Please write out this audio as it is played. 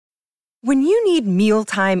When you need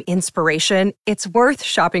mealtime inspiration, it's worth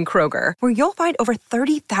shopping Kroger, where you'll find over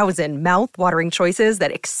 30,000 mouth-watering choices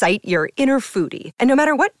that excite your inner foodie. And no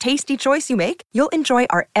matter what tasty choice you make, you'll enjoy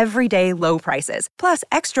our everyday low prices, plus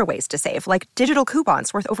extra ways to save, like digital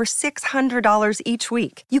coupons worth over $600 each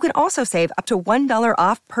week. You can also save up to $1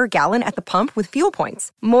 off per gallon at the pump with fuel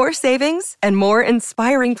points. More savings and more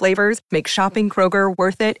inspiring flavors make shopping Kroger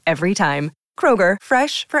worth it every time. Kroger,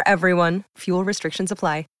 fresh for everyone. Fuel restrictions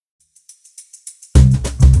apply.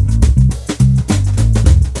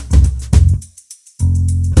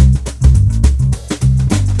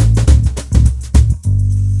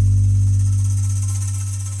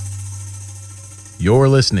 You're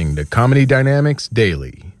listening to Comedy Dynamics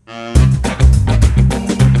Daily. A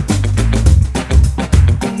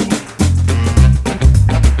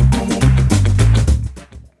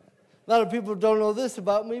lot of people don't know this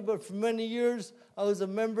about me, but for many years, I was a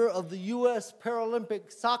member of the U.S.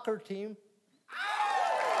 Paralympic soccer team.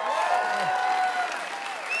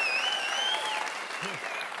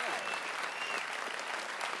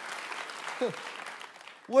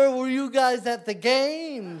 Where were you guys at the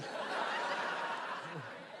games?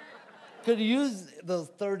 Could have used those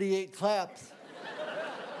 38 claps.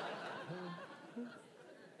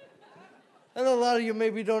 And a lot of you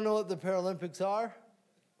maybe don't know what the Paralympics are.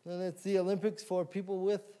 And it's the Olympics for people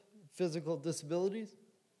with physical disabilities.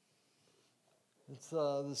 It's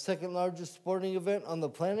the second largest sporting event on the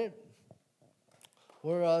planet.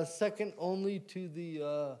 We're second only to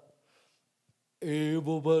the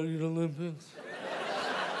able-bodied Olympics.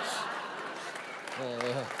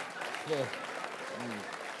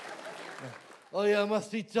 Oh yeah, it must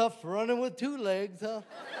be tough running with two legs, huh?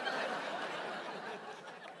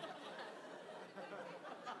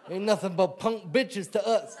 Ain't nothing but punk bitches to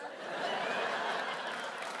us.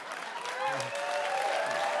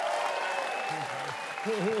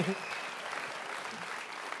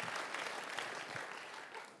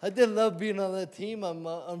 I did love being on that team. I'm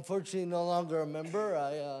unfortunately no longer a member.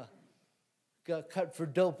 I got cut for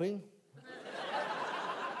doping.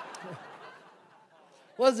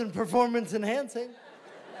 Wasn't performance enhancing.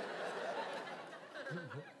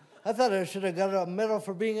 I thought I should have got a medal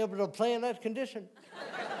for being able to play in that condition.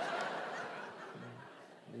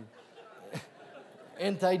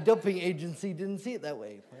 Anti-doping agency didn't see it that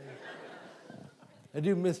way. I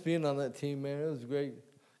do miss being on that team, man. It was great.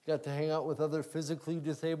 Got to hang out with other physically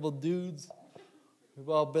disabled dudes. We've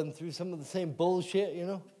all been through some of the same bullshit, you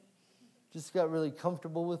know? Just got really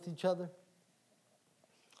comfortable with each other.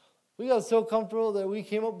 We got so comfortable that we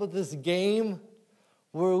came up with this game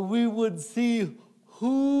where we would see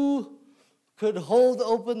who could hold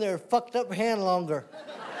open their fucked up hand longer.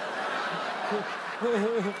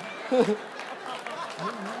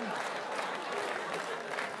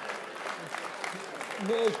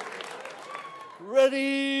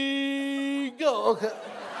 Ready, go. Okay.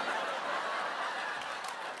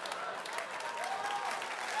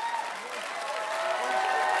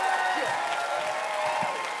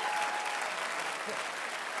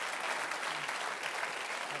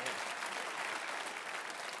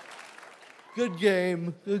 Good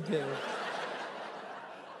game, good game.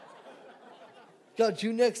 Got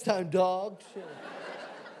you next time, dog. Shit.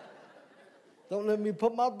 Don't let me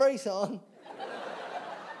put my brace on.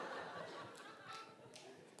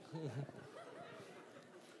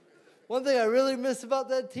 One thing I really miss about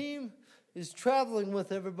that team is traveling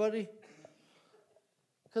with everybody.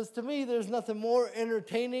 Because to me, there's nothing more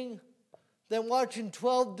entertaining than watching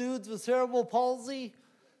 12 dudes with cerebral palsy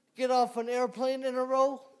get off an airplane in a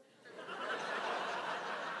row.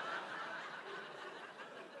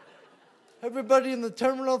 Everybody in the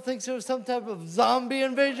terminal thinks there's some type of zombie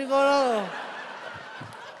invasion going on.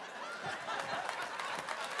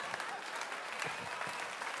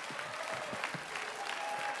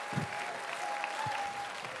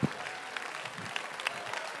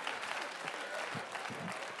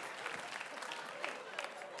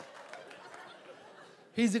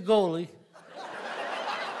 He's a goalie.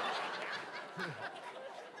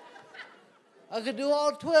 I could do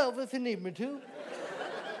all 12 if you need me to.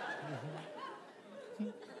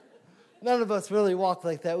 None of us really walk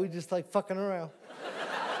like that. We just like fucking around.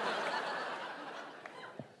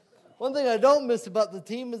 One thing I don't miss about the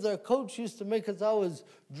team is our coach used to make us always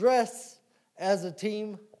dress as a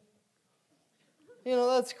team. You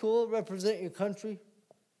know, that's cool. Represent your country.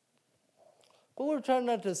 But we're trying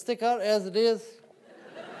not to stick out as it is.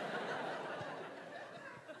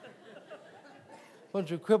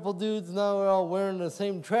 Bunch of crippled dudes, now we're all wearing the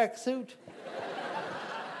same tracksuit.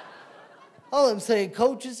 All I'm saying,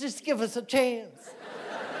 coach, is just give us a chance.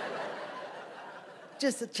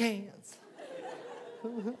 Just a chance.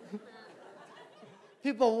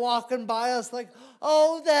 People walking by us like,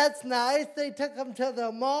 oh, that's nice. They took them to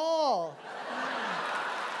the mall.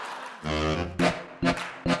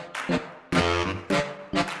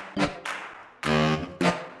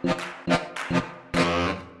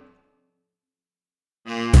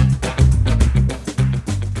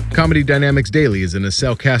 Comedy Dynamics Daily is an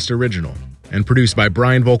Acelcast original and produced by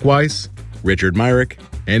Brian Volk-Weiss, Richard Myrick,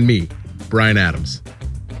 and me, Brian Adams.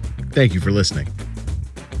 Thank you for listening.